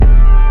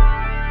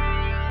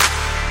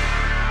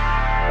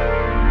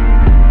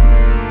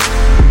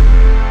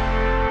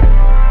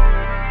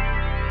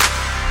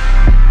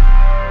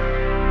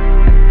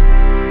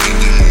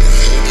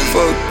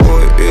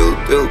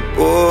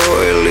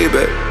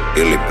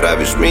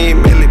praviš mim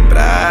ili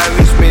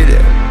praviš milje,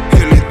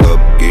 ili top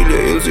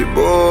gilje ili si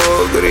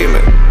bog rime.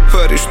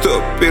 Variš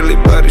top ili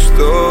bariš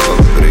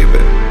top ribe,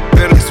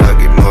 Beli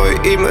svaki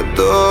moj ima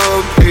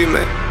top ime.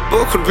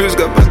 Pohor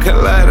bljuzga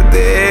bakalar,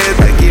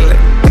 deda gile,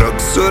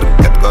 profesor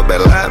kad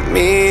kobela,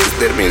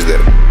 mister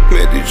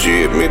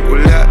Medici,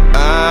 Mikulja,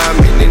 a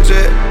mi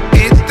ninja,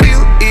 i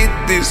drill, i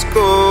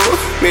disco,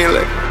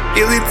 mile.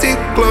 Ili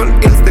ciklon,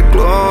 ili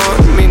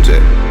steklon, minđe.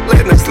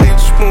 Ledna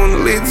slič,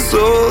 moon, lit,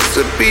 sol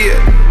se pije.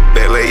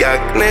 Bele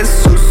jakne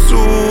su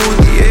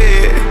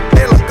sudije.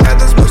 Bela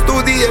kada smo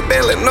studije,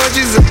 bele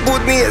noći za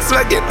budnije.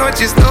 Svake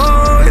noći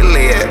snoj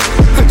lije.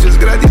 Hoće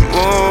zgradi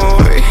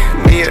moj,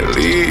 nije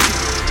li?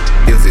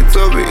 Ili si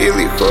cobi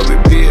ili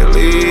hobi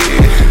bijeli.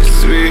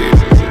 Svi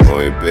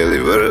moji beli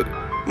vrh,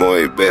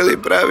 moji beli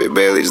pravi,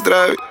 beli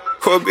zdravi.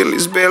 Hobili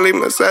s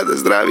belima, sada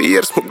zdravi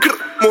jer smo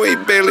moji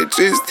beli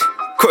čisti.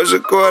 Koža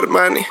ko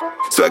Armani,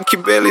 svaki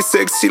beli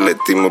seksi,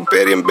 letimo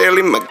perjem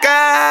belima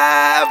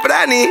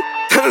brani.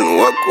 Trn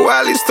u oku,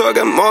 ali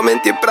stoga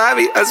moment je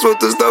pravi, a svu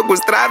tu stogu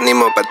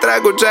stravnimo, pa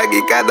tragu čak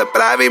i kada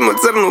pravimo.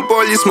 Crnu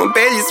bolji smo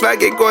belji,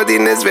 svake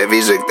godine sve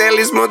više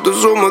hteli smo tu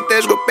šumu,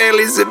 teško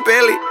peli se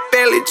peli.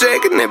 Beli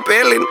ček, ne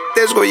pelin,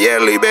 teško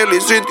jeli, beli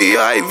žiti,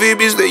 aj vi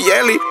biste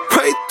jeli.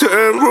 Right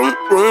turn,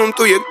 rum,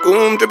 tu je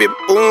kum, čep je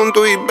pun,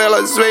 tu i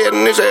bela sve je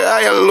niže, a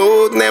ja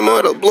lud, ne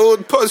moral blud,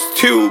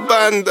 postiu,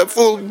 banda,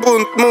 full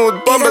bunt, mood,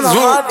 bomba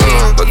zvuk.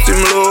 Pocim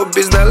lub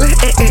izdale,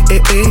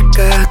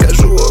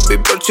 kažu obi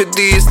poče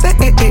diste,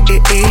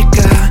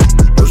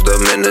 možda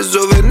mene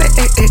zove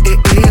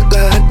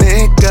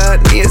neka,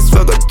 nije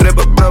svaga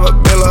treba prava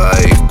bela,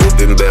 ih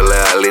gubim bele,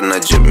 ali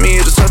nađe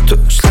mir, zato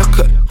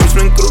šljaka.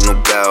 Uzmem krunu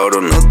kao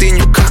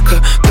Ronaldinho, kaka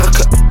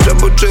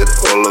Jumbo jet,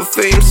 Hall of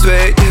Fame, sve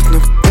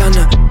jednog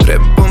dana.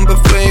 Rap bomba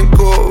flame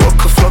ko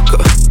oka flaka,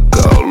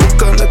 kao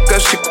luka na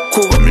kašiku,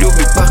 kuvam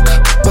ljubi baka.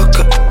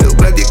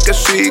 Belgrad je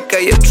kašika,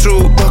 je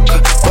čubaka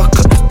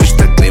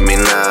Ništa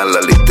kriminal,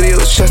 ali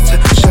drill, šaca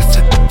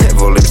Ne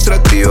volim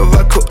srati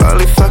ovako,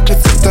 ali fakat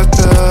sam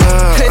tata.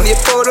 Ren je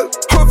porok,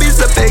 hobi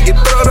za beg je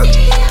prorok.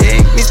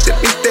 Mister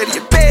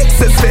je beg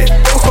za sve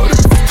pohor.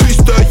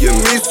 Trista je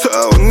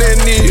misao, ne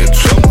nije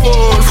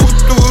čopor.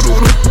 Futuru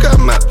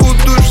rukama u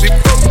duši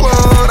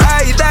folklor.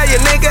 A i da je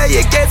nega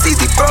je geci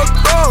ti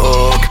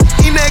protok.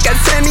 I neka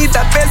ceni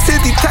da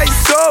besedi taj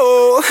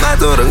soul.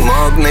 Madorog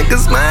mog neka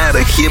smara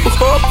hip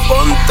hop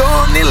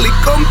bonton ili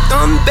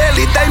Compton.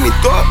 Beli daj mi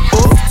to.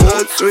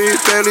 Svi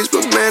beli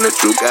zbog mene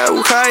čuka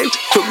u hajn.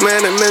 Zbog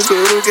mene mesto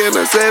ruke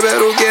na sebe,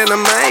 ruke na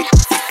mic.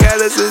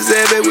 Kada se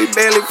sebe, we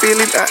barely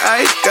feeling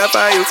alright.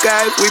 Kapaju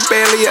kajf, we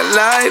barely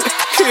alive.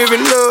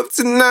 Giving love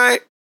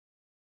tonight.